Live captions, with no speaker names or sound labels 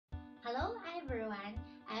Hello everyone,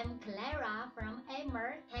 I'm Clara from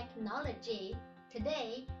AMOR Technology.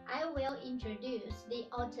 Today, I will introduce the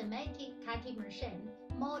automatic cutting machine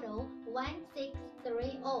model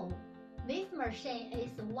 1630. This machine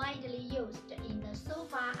is widely used in the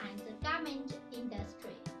sofa and garment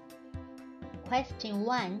industry. Question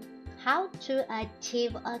 1. How to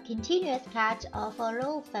achieve a continuous cut of a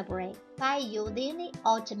raw fabric by using the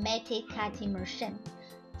automatic cutting machine?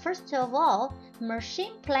 First of all,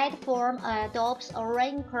 machine platform adopts a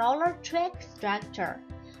rain crawler track structure,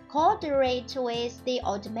 coordinate with the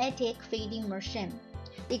automatic feeding machine,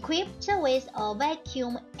 equipped with a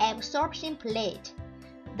vacuum absorption plate.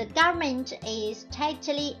 The garment is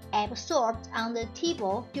tightly absorbed on the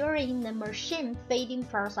table during the machine feeding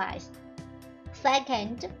process.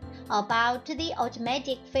 Second, about the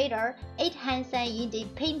automatic feeder, it has an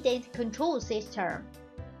independent control system.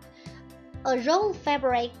 A raw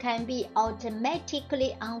fabric can be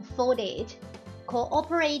automatically unfolded,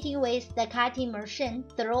 cooperating with the cutting machine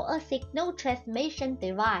through a signal transmission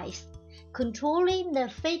device, controlling the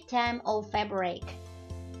feed time of fabric.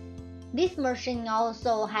 This machine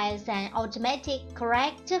also has an automatic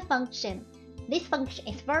correct function. This function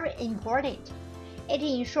is very important. It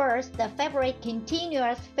ensures the fabric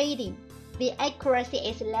continuous feeding. The accuracy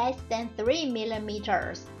is less than 3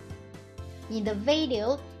 millimeters. In the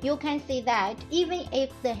video, you can see that even if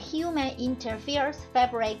the human interferes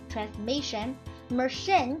fabric transmission,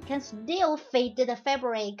 machine can still feed the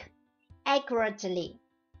fabric accurately.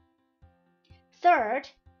 Third,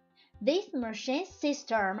 this machine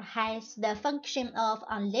system has the function of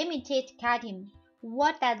unlimited cutting.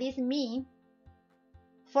 What does this mean?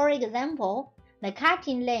 For example, the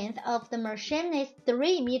cutting length of the machine is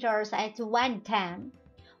 3 meters at one time.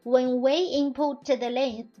 When we input the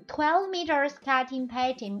length 12 meters cutting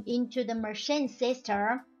pattern into the machine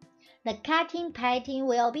system, the cutting pattern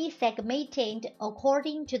will be segmented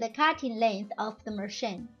according to the cutting length of the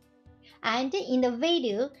machine. And in the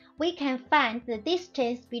video, we can find the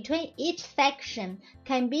distance between each section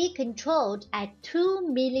can be controlled at 2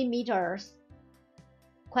 millimeters.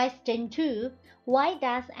 Question 2. Why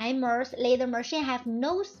does AMOR's laser machine have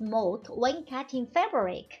no smoke when cutting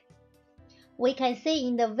fabric? We can see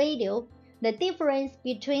in the video the difference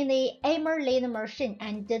between the AMOR laser machine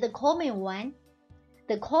and the common one.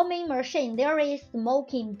 The common machine, there is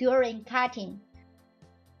smoking during cutting.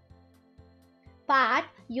 But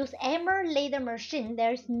use AMOR laser machine,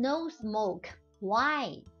 there is no smoke.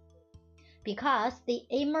 Why? Because the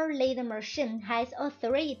AMOR laser machine has a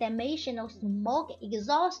three-dimensional smoke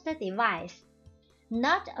exhaust device.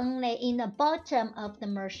 Not only in the bottom of the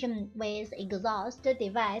machine with exhaust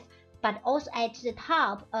device, but also at the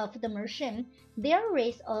top of the machine, there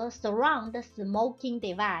is a surround smoking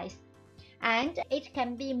device, and it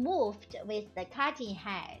can be moved with the cutting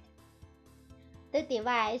head. The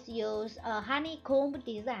device uses a honeycomb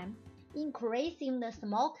design, increasing the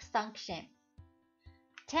smoke suction.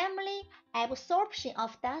 Timely absorption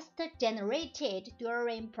of dust generated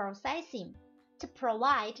during processing to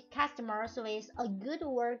provide customers with a good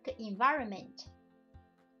work environment.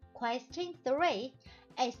 Question 3.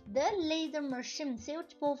 Is the laser machine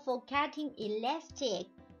suitable for cutting elastic,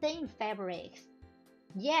 thin fabrics?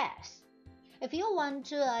 Yes. If you want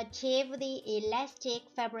to achieve the elastic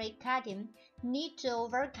fabric cutting, need to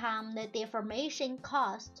overcome the deformation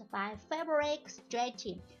caused by fabric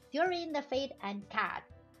stretching during the feed and cut.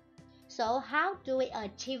 So how do we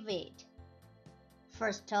achieve it?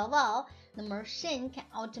 First of all, the machine can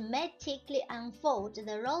automatically unfold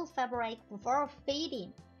the raw fabric before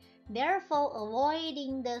feeding, therefore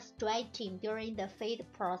avoiding the stretching during the feed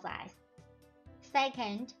process.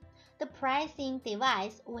 Second, the pressing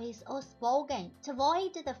device with a spogon to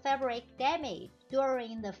avoid the fabric damage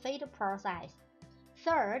during the feed process.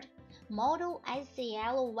 Third, model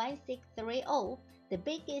SCL1630, the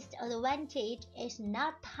biggest advantage is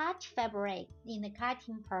not touch fabric in the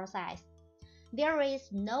cutting process. There is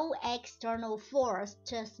no external force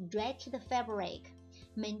to stretch the fabric,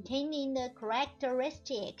 maintaining the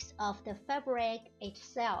characteristics of the fabric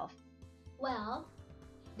itself. Well,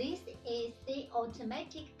 this is the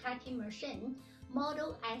automatic cutting machine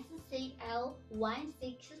model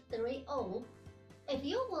SCL1630. If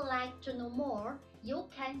you would like to know more, you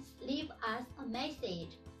can leave us a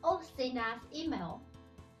message or send us email.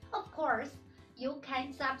 Of course, you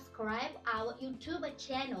can subscribe our YouTube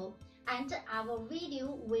channel and our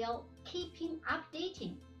video will keep you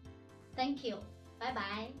updated. Thank you. Bye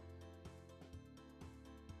bye.